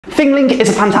ThingLink is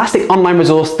a fantastic online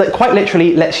resource that quite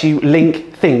literally lets you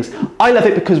link things. I love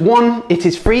it because one, it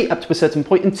is free up to a certain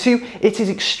point, and two, it is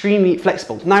extremely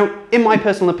flexible. Now, in my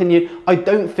personal opinion, I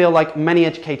don't feel like many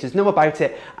educators know about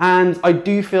it, and I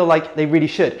do feel like they really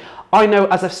should. I know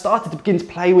as I've started to begin to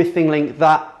play with ThingLink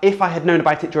that if I had known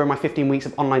about it during my 15 weeks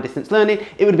of online distance learning,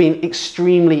 it would have been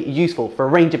extremely useful for a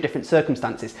range of different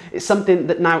circumstances. It's something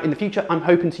that now in the future I'm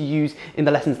hoping to use in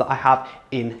the lessons that I have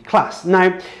in class.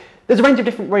 Now, there's a range of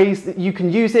different ways that you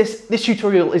can use this. This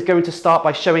tutorial is going to start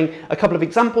by showing a couple of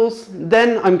examples.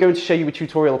 Then I'm going to show you a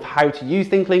tutorial of how to use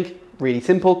ThingLink, really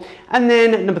simple. And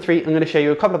then number three, I'm going to show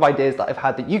you a couple of ideas that I've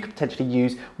had that you could potentially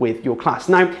use with your class.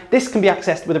 Now, this can be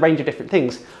accessed with a range of different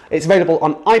things. It's available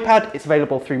on iPad, it's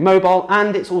available through mobile,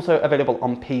 and it's also available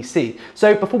on PC.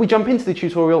 So before we jump into the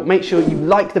tutorial, make sure you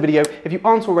like the video. If you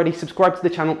aren't already, subscribe to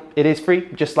the channel. It is free,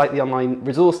 just like the online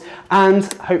resource,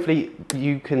 and hopefully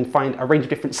you can find a range of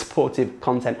different supportive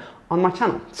content on my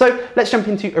channel. So let's jump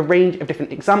into a range of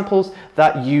different examples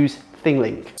that use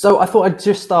ThingLink. So I thought I'd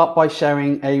just start by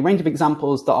sharing a range of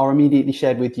examples that are immediately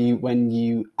shared with you when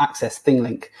you access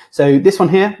ThingLink. So this one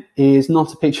here is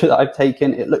not a picture that I've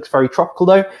taken. It looks very tropical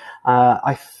though.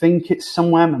 I think it's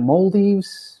somewhere in the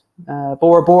Maldives,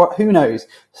 Bora Bora, who knows?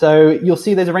 So you'll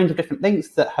see there's a range of different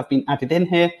links that have been added in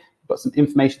here. We've got some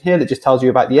information here that just tells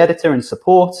you about the editor and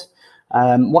support.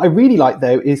 What I really like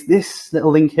though is this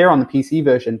little link here on the PC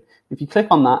version. If you click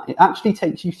on that, it actually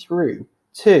takes you through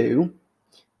to,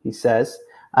 he says,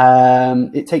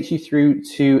 it takes you through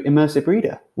to Immersive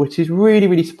Reader, which is really,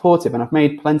 really supportive. And I've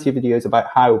made plenty of videos about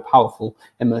how powerful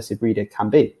Immersive Reader can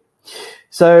be.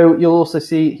 So you'll also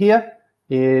see here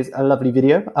is a lovely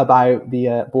video about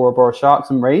the Bora Bora sharks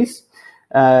and rays.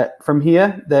 From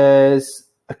here, there's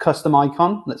a custom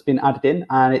icon that's been added in,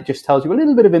 and it just tells you a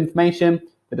little bit of information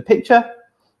with a picture.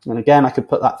 And again, I could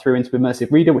put that through into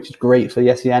Immersive Reader, which is great for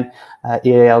the SEN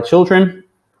EAL children.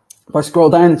 If I scroll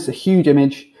down, it's a huge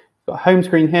image. Got a home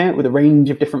screen here with a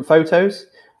range of different photos,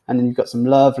 and then you've got some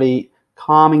lovely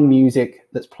calming music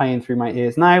that's playing through my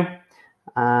ears now,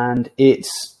 and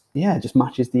it's just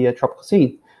matches the tropical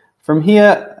scene. From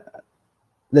here,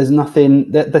 there's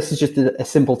nothing. This is just a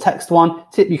simple text one.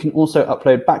 Tip: you can also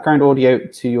upload background audio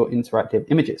to your interactive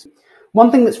images. One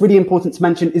thing that's really important to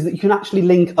mention is that you can actually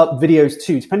link up videos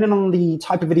too. Depending on the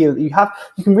type of video that you have,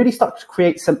 you can really start to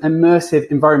create some immersive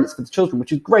environments for the children,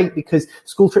 which is great because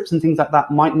school trips and things like that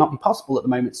might not be possible at the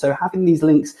moment. So having these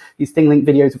links, these ThingLink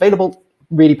videos available,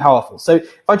 really powerful. So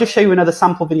if I just show you another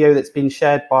sample video that's been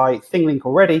shared by ThingLink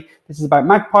already, this is about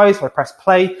magpies. So I press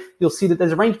play, you'll see that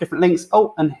there's a range of different links.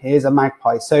 Oh, and here's a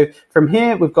magpie. So from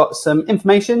here, we've got some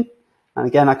information. And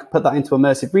again, I could put that into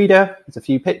Immersive Reader. There's a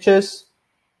few pictures.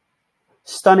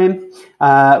 Stunning.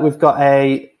 We've got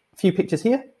a few pictures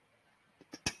here.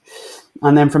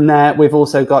 And then from there, we've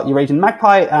also got Eurasian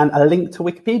magpie and a link to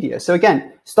Wikipedia. So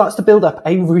again, starts to build up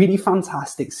a really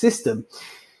fantastic system.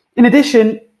 In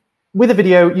addition, with a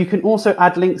video, you can also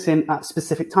add links in at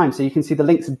specific times. So you can see the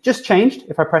links have just changed.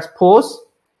 If I press pause,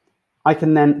 I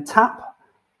can then tap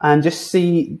and just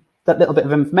see that little bit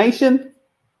of information.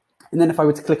 And then if I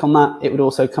were to click on that, it would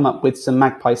also come up with some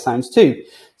magpie sounds too.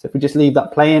 So if we just leave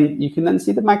that playing, you can then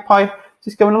see the magpie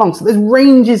just going along. So there's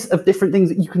ranges of different things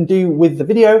that you can do with the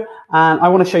video. And I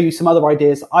want to show you some other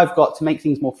ideas I've got to make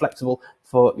things more flexible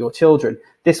for your children.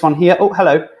 This one here, oh,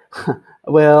 hello,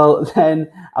 will then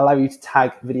allow you to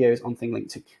tag videos on ThingLink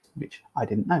too, which I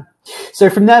didn't know. So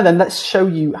from there then, let's show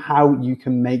you how you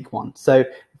can make one. So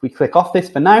if we click off this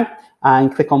for now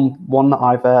and click on one that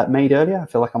I've made earlier, I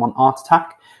feel like I'm on Art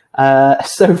Attack.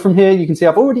 So from here, you can see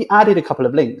I've already added a couple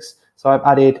of links. So I've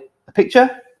added a picture,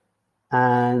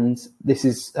 and this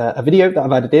is a video that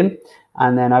I've added in.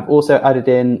 And then I've also added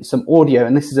in some audio,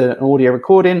 and this is an audio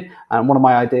recording. And one of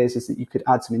my ideas is that you could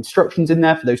add some instructions in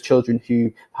there for those children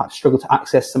who perhaps struggle to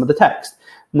access some of the text.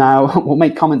 Now, we'll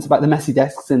make comments about the messy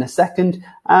desks in a second,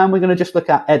 and we're going to just look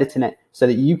at editing it so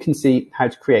that you can see how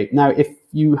to create. Now, if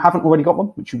you haven't already got one,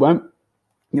 which you won't,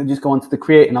 you'll just go onto the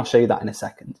create, and I'll show you that in a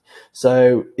second.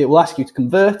 So it will ask you to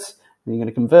convert, and you're going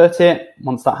to convert it.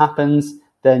 Once that happens,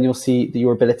 then you'll see that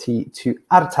your ability to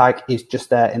add a tag is just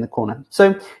there in the corner.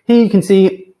 So here you can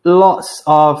see lots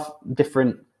of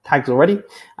different tags already.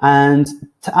 And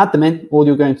to add them in, all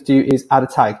you're going to do is add a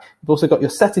tag. You've also got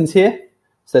your settings here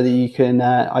so that you can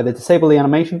either disable the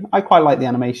animation. I quite like the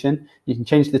animation. You can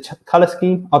change the color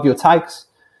scheme of your tags.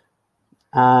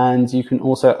 And you can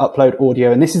also upload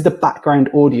audio, and this is the background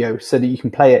audio so that you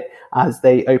can play it as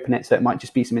they open it. So it might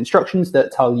just be some instructions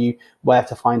that tell you where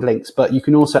to find links, but you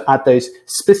can also add those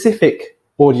specific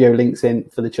audio links in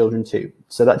for the children too.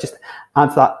 So that just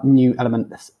adds that new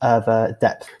element of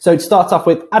depth. So to start off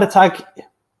with, add a tag.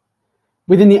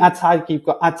 Within the add tag, you've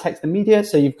got add text and media.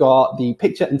 So you've got the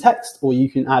picture and text, or you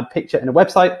can add picture in a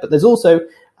website, but there's also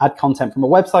add content from a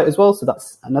website as well. So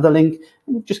that's another link.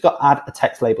 And you've just got add a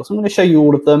text label. So I'm going to show you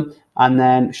all of them and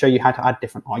then show you how to add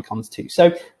different icons too.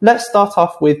 So let's start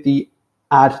off with the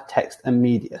add text and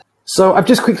media. So I've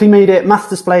just quickly made it math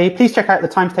display. Please check out the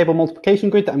times table multiplication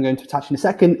grid that I'm going to attach in a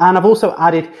second. And I've also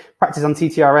added practice on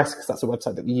TTRS because that's a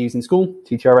website that we use in school.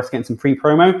 TTRS getting some free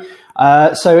promo.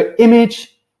 So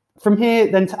image from here,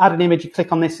 then to add an image, you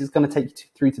click on this, it's going to take you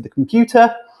through to the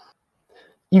computer.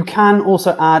 You can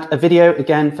also add a video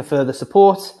again for further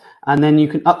support. And then you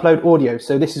can upload audio.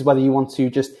 So this is whether you want to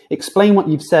just explain what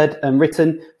you've said and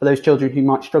written for those children who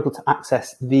might struggle to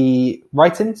access the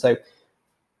writing. So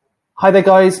hi there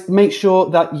guys, make sure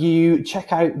that you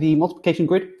check out the multiplication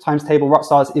grid, times table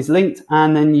Rockstars is linked,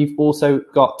 and then you've also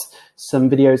got some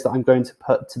videos that I'm going to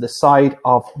put to the side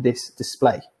of this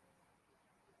display.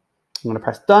 I'm going to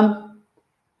press done,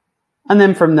 and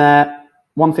then from there,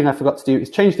 one thing I forgot to do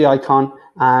is change the icon,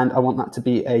 and I want that to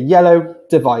be a yellow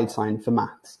divide sign for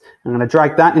maths. I'm going to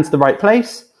drag that into the right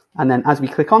place, and then as we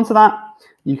click onto that,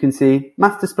 you can see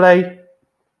math display.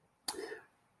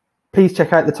 Please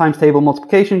check out the times table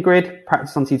multiplication grid,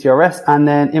 practice on TTRS, and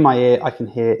then in my ear, I can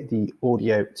hear the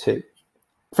audio too.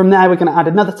 From there, we're going to add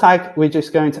another tag. We're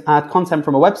just going to add content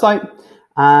from a website,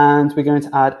 and we're going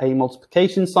to add a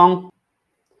multiplication song.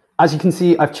 As you can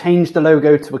see, I've changed the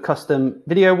logo to a custom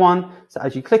video one. So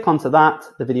as you click onto that,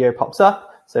 the video pops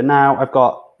up. So now I've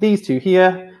got these two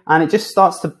here, and it just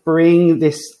starts to bring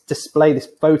this display, this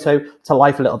photo to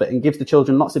life a little bit and gives the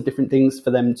children lots of different things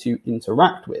for them to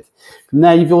interact with. From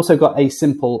there, you've also got a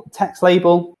simple text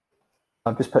label.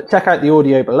 I've just put check out the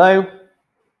audio below,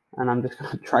 and I'm just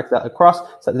going to drag that across.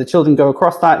 So the children go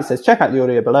across that, it says check out the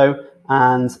audio below,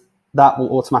 and that will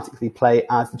automatically play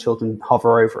as the children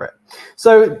hover over it.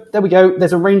 So there we go.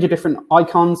 There's a range of different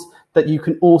icons that you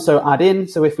can also add in.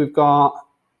 So if we've got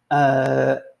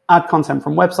add content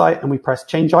from website and we press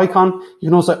change icon, you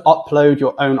can also upload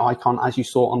your own icon as you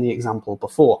saw on the example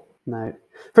before. Now,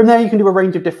 from there, you can do a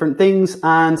range of different things,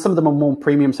 and some of them are more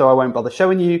premium, so I won't bother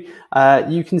showing you.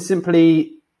 You can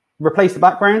simply replace the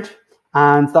background,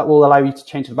 and that will allow you to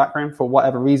change the background for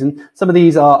whatever reason. Some of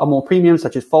these are more premium,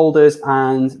 such as folders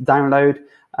and download,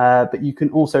 but you can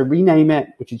also rename it,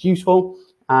 which is useful,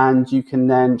 and you can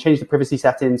then change the privacy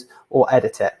settings or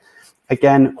edit it.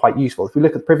 Again, quite useful. If we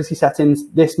look at the privacy settings,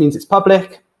 this means it's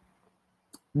public.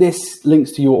 This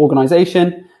links to your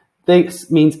organization.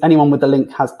 This means anyone with the link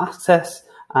has access,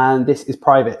 and this is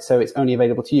private, so it's only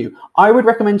available to you. I would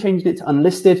recommend changing it to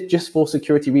unlisted just for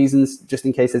security reasons, just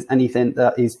in case there's anything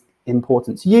that is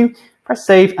important to you. Press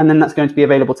save, and then that's going to be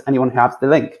available to anyone who has the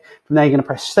link. From there, you're going to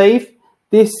press save.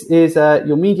 This is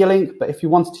your media link, but if you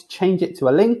wanted to change it to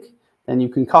a link, then you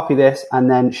can copy this and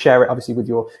then share it obviously with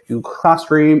your Google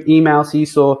Classroom, email,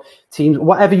 Seesaw, Teams,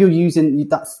 whatever you're using,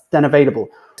 that's then available.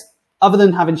 Other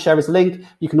than having share as a link,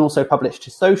 you can also publish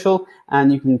to social,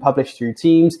 and you can publish through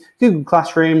Teams, Google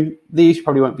Classroom. These you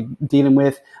probably won't be dealing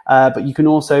with, but you can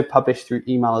also publish through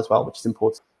email as well, which is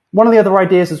important. One of the other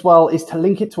ideas as well is to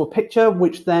link it to a picture,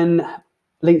 which then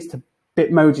links to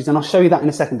Bitmojis, and I'll show you that in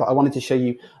a second, but I wanted to show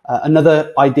you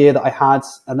another idea that I had,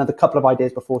 another couple of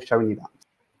ideas before showing you that.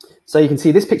 So you can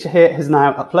see this picture here has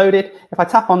now uploaded. If I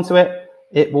tap onto it,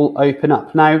 it will open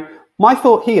up. Now, my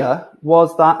thought here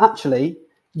was that actually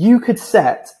you could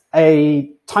set a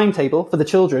timetable for the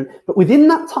children, but within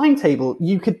that timetable,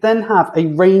 you could then have a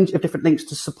range of different links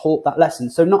to support that lesson.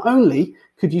 So not only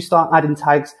could you start adding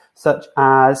tags such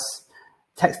as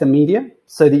text and media,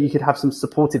 so that you could have some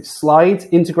supportive slides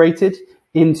integrated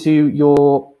into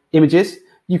your images,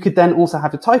 you could then also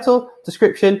have a title,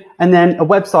 description, and then a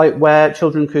website where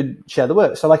children could share the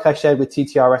work. So like I shared with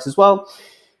TTRS as well,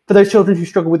 for those children who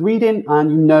struggle with reading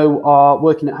and you know are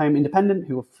working at home independent,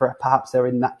 who perhaps they're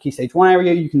in that Key Stage 1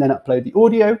 area, you can then upload the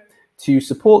audio to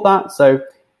support that. So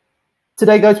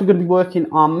today, guys, we're going to be working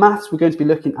on maths. We're going to be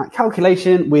looking at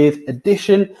calculation with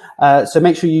addition. So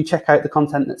make sure you check out the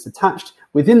content that's attached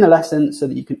within the lesson so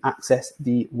that you can access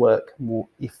the work more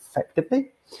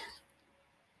effectively.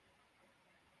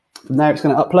 From there, it's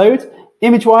going to upload.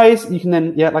 Image-wise, you can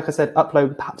then, like I said,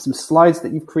 upload perhaps some slides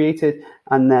that you've created,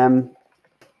 and then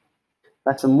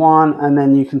lesson 1, and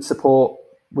then you can support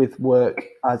with work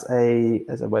as a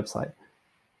website.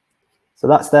 So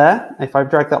that's there. If I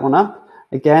drag that one up,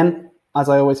 again, as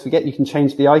I always forget, you can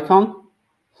change the icon.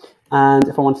 And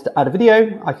if I wanted to add a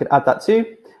video, I could add that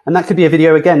too. And that could be a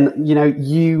video, again,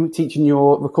 you teaching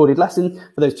your recorded lesson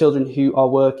for those children who are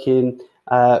working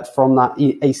from that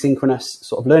asynchronous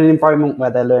sort of learning environment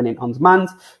where they're learning on demand.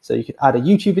 So you could add a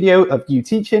YouTube video of you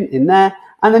teaching in there,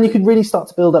 And then you could really start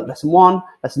to build up lesson 1,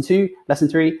 lesson 2, lesson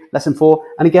 3, lesson 4.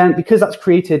 And again, because that's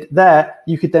created there,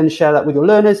 you could then share that with your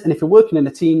learners. And if you're working in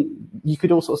a team, you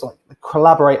could also sort of like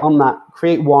collaborate on that,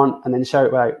 create one, and then share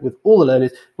it out with all the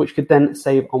learners, which could then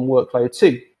save on workload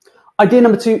too. Idea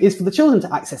number 2 is for the children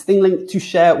to access ThingLink to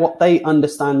share what they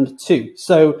understand too.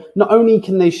 So not only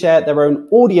can they share their own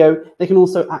audio, they can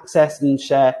also access and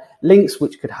share links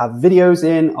which could have videos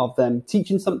in of them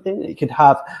teaching something. It could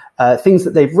have things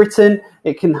that they've written.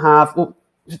 It can have, well,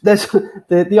 there's,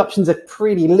 the options are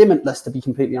pretty limitless, to be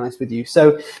completely honest with you.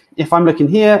 So if I'm looking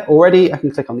here already, I can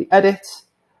click on the edit,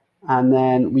 and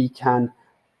then we can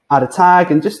add a tag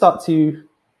and just start to.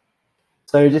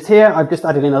 So just here, I've just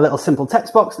added in a little simple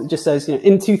text box that just says, you know,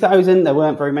 in 2000, there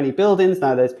weren't very many buildings.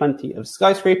 Now there's plenty of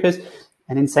skyscrapers.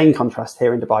 An insane contrast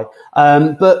here in Dubai.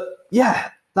 But yeah,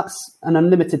 that's an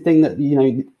unlimited thing that, you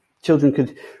know, children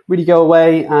could really go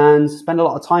away and spend a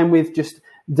lot of time with, just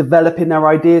developing their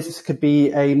ideas. This could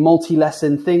be a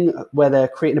multi-lesson thing where they're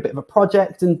creating a bit of a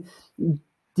project, and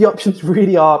the options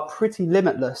really are pretty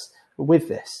limitless with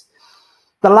this.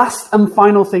 The last and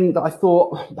final thing that I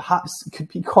thought perhaps could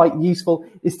be quite useful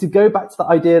is to go back to the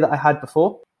idea that I had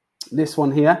before, this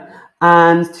one here,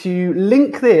 and to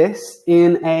link this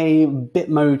in a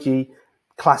Bitmoji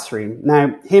Classroom.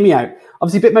 Now, hear me out.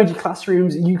 Obviously, Bitmoji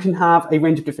Classrooms, you can have a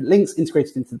range of different links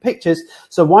integrated into the pictures.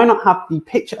 So why not have the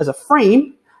picture as a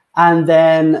frame, and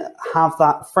then have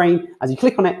that frame, as you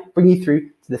click on it, bring you through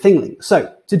to the ThingLink.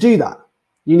 So to do that,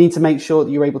 you need to make sure that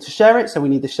you're able to share it. So we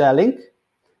need the share link.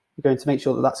 We're going to make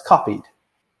sure that that's copied.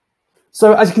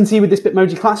 So as you can see with this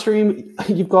Bitmoji Classroom,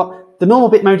 you've got the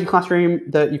normal Bitmoji Classroom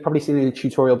that you've probably seen in a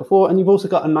tutorial before, and you've also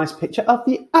got a nice picture of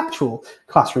the actual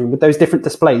classroom with those different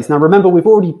displays. Now remember, we've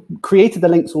already created the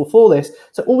links all for this,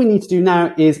 so all we need to do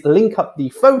now is link up the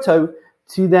photo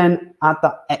to then add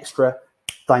that extra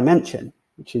dimension,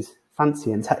 which is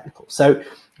fancy and technical. So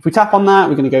if we tap on that,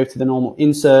 we're going to go to the normal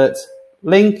insert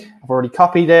link. I've already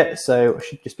copied it, so I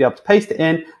should just be able to paste it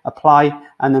in, apply,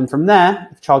 and then from there,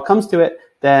 if the child comes to it,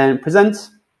 then present.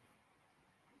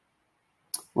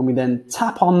 When we then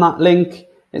tap on that link,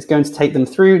 it's going to take them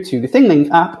through to the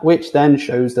ThingLink app, which then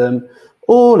shows them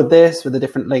all of this with the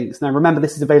different links. Now remember,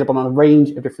 this is available on a range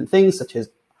of different things, such as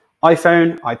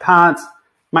iPhone, iPad,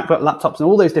 MacBook laptops, and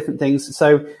all those different things.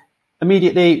 So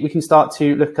immediately we can start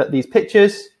to look at these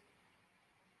pictures,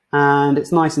 and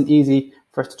it's nice and easy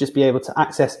for us to just be able to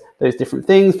access those different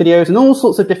things, videos, and all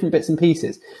sorts of different bits and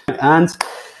pieces. And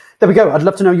there we go. I'd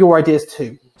love to know your ideas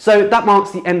too. So that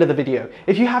marks the end of the video.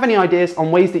 If you have any ideas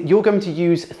on ways that you're going to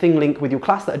use ThingLink with your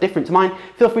class that are different to mine,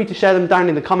 feel free to share them down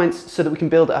in the comments so that we can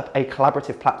build up a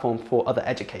collaborative platform for other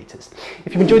educators.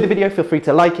 If you enjoyed the video, feel free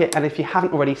to like it, and if you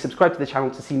haven't already, subscribe to the channel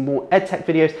to see more edtech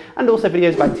videos and also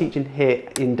videos about teaching here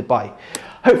in Dubai.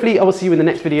 Hopefully I will see you in the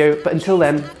next video, but until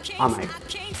then, I'm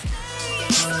out.